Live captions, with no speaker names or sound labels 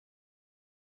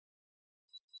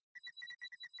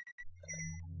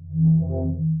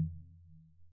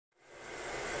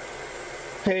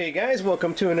Hey guys,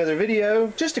 welcome to another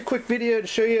video. Just a quick video to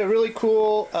show you a really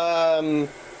cool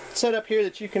setup here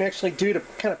that you can actually do to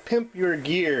kind of pimp your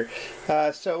gear.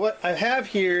 So what I have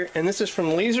here, and this is from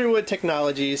LazerWood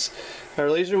Technologies, or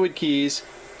LazerWood Keys,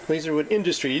 LazerWood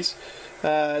Industries.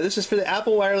 This is for the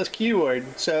Apple wireless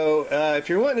keyboard. So if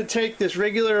you're wanting to take this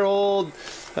regular old,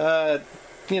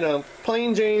 you know,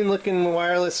 plain Jane looking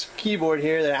wireless keyboard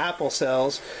here that Apple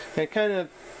sells, and kind of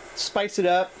spice it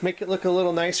up, make it look a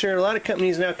little nicer. A lot of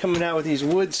companies now coming out with these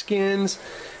wood skins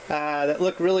that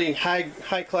look really high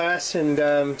class, and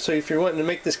so if you're wanting to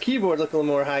make this keyboard look a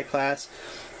little more high class,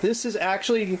 this is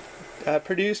actually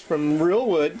produced from real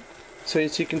wood. So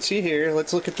as you can see here,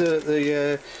 let's look at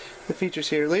the features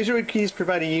here. LazerWood keys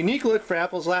provide a unique look for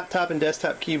Apple's laptop and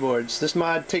desktop keyboards. This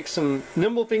mod takes some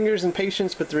nimble fingers and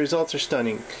patience, but the results are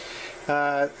stunning.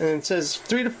 And it says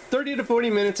 30 to 40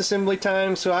 minutes assembly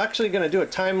time, so I'm actually going to do a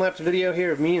time-lapse video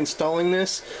here of me installing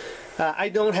this. I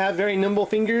don't have very nimble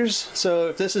fingers, so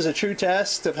if this is a true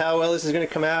test of how well this is going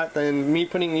to come out, then me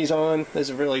putting these on is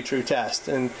a really true test.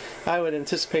 And I would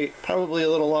anticipate probably a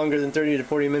little longer than 30 to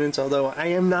 40 minutes, although I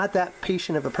am not that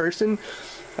patient of a person.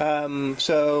 I don't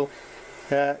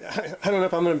know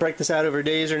if I'm going to break this out over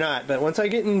days or not, but once I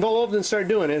get involved and start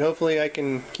doing it, hopefully I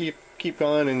can keep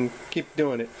going and keep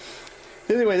doing it.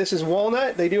 Anyway, this is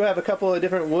Walnut. They do have a couple of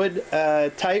different wood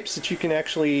types that you can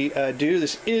actually do.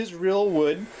 This is real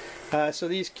wood. So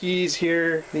these keys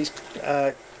here, these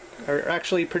are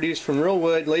actually produced from real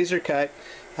wood, laser cut,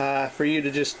 for you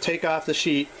to just take off the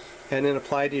sheet and then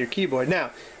apply to your keyboard.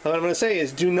 Now, what I'm going to say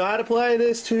is do not apply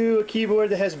this to a keyboard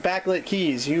that has backlit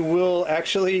keys. You will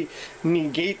actually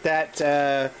negate that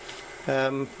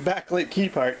backlit key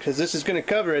part, because this is going to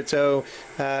cover it. So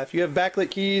if you have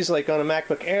backlit keys like on a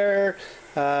MacBook Air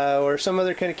or some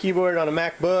other kind of keyboard on a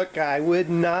MacBook, I would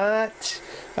not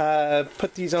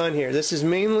put these on here. This is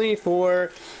mainly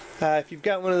for if you've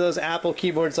got one of those Apple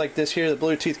keyboards like this here, the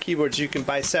Bluetooth keyboards you can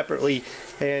buy separately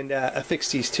and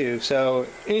affix these to. So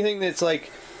anything that's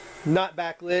like not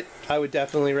backlit, I would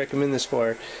definitely recommend this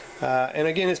for. And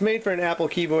again, it's made for an Apple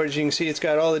keyboard. As you can see, it's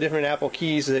got all the different Apple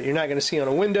keys that you're not going to see on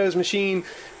a Windows machine.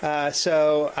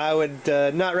 So I would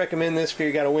not recommend this if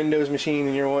you've got a Windows machine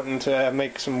and you're wanting to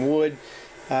make some wood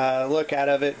look out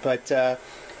of it. But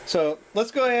so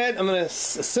let's go ahead. I'm going to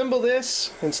assemble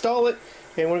this, install it,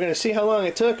 and we're going to see how long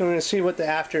it took, and we're going to see what the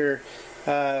after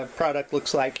product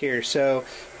looks like here. So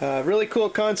really cool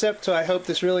concept. So I hope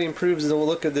this really improves the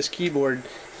look of this keyboard,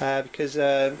 because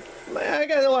I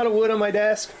got a lot of wood on my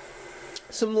desk,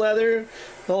 some leather,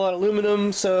 a lot of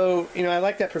aluminum, so you know, I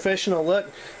like that professional look.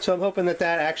 So I'm hoping that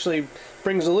that actually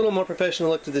brings a little more professional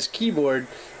look to this keyboard,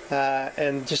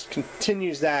 and just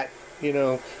continues that, you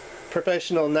know,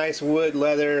 professional, nice wood,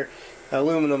 leather,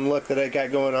 aluminum look that I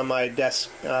got going on my desk,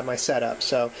 my setup.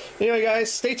 So anyway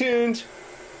guys, stay tuned.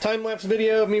 Time-lapse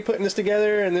video of me putting this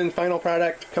together, and then final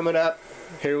product coming up.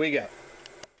 Here we go.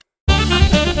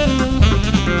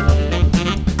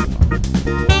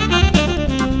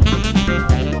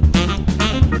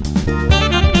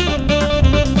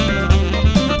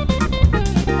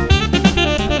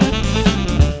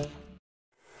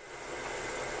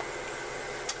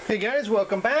 Hey guys,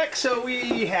 welcome back. So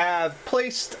we have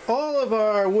placed all of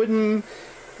our wooden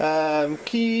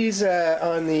keys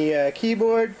on the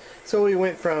keyboard. So we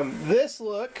went from this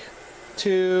look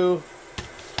to,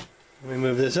 let me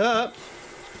move this up,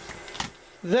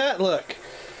 that look.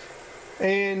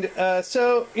 And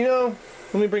so, you know,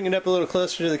 let me bring it up a little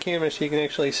closer to the camera so you can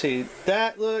actually see.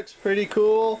 That looks pretty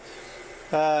cool.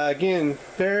 Again,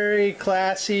 very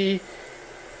classy,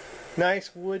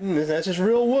 nice wooden, that's just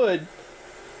real wood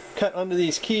cut onto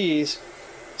these keys.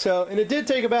 So, and it did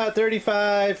take about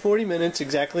 35-40 minutes,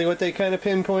 exactly what they kind of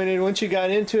pinpointed. Once you got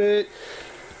into it,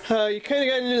 you kind of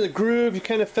got into the groove, you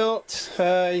kind of felt,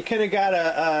 you kind of got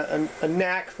a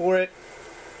knack for it.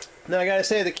 Now I gotta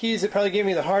say, the keys that probably gave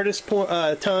me the hardest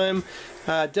time,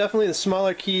 definitely the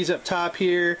smaller keys up top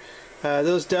here.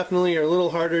 Those definitely are a little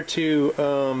harder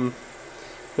to,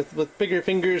 with bigger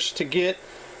fingers to get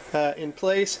in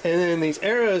place. And then these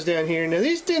arrows down here, now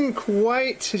these didn't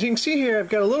quite, as you can see here, I've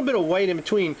got a little bit of white in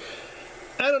between.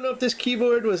 I don't know if this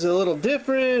keyboard was a little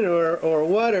different or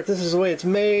what, or if this is the way it's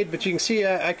made, but you can see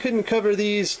I couldn't cover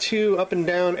these two up and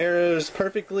down arrows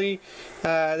perfectly.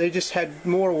 They just had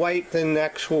more white than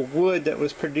actual wood that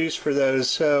was produced for those.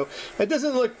 So it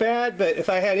doesn't look bad, but if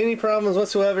I had any problems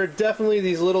whatsoever, definitely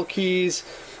these little keys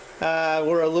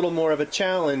were a little more of a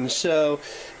challenge. So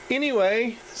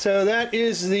anyway, so that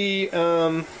is the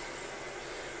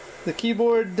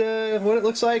keyboard, what it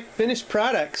looks like, finished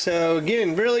product. So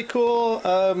again, really cool.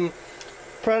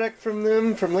 product from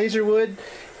them, from LazerWood.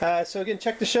 So again,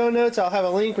 check the show notes. I'll have a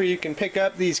link where you can pick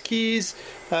up these keys.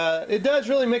 It does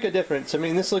really make a difference. I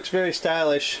mean, this looks very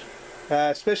stylish,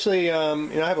 especially you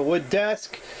know, I have a wood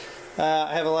desk.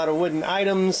 I have a lot of wooden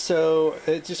items, so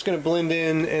it's just going to blend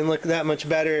in and look that much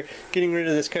better. Getting rid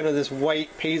of this kind of this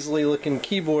white paisley looking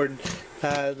keyboard.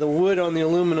 The wood on the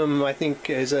aluminum, I think,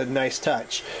 is a nice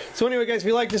touch. So anyway, guys, if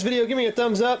you like this video, give me a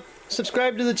thumbs up,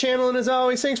 subscribe to the channel, and as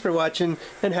always, thanks for watching,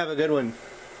 and have a good one.